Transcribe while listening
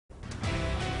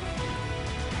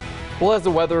Well, as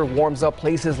the weather warms up,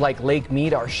 places like Lake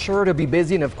Mead are sure to be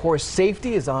busy, and of course,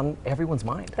 safety is on everyone's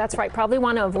mind. That's right. Probably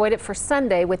want to avoid it for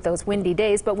Sunday with those windy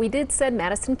days, but we did send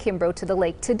Madison Kimbrough to the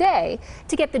lake today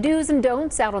to get the do's and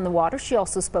don'ts out on the water. She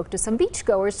also spoke to some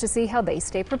beachgoers to see how they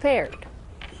stay prepared.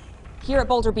 Here at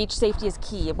Boulder Beach, safety is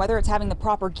key, whether it's having the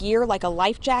proper gear like a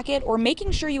life jacket or making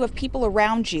sure you have people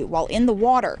around you while in the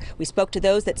water. We spoke to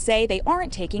those that say they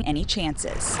aren't taking any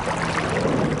chances.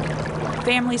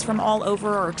 Families from all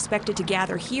over are expected to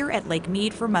gather here at Lake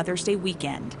Mead for Mother's Day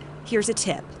weekend. Here's a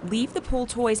tip. Leave the pool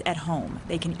toys at home.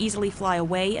 They can easily fly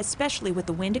away, especially with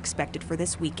the wind expected for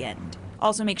this weekend.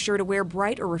 Also make sure to wear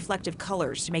bright or reflective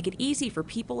colors to make it easy for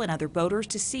people and other boaters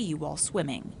to see you while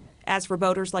swimming. As for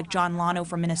boaters like John Lano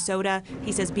from Minnesota,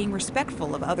 he says being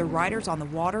respectful of other riders on the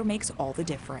water makes all the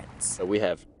difference. We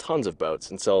have tons of boats,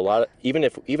 and so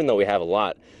even though we have a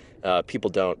lot,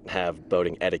 people don't have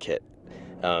boating etiquette.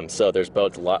 So there's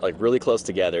boats really close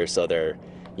together, so they're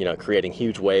creating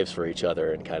huge waves for each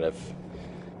other and kind of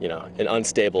an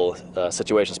unstable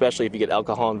situation, especially if you get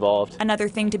alcohol involved. Another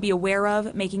thing to be aware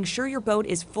of, making sure your boat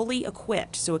is fully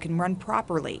equipped so it can run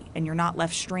properly and you're not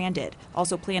left stranded.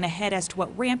 Also plan ahead as to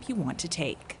what ramp you want to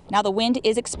take. Now the wind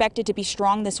is expected to be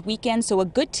strong this weekend, so a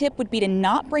good tip would be to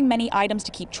not bring many items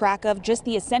to keep track of, just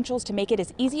the essentials to make it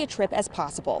as easy a trip as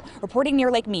possible. Reporting near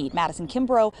Lake Mead, Madison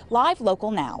Kimbrough, Live Local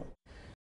Now.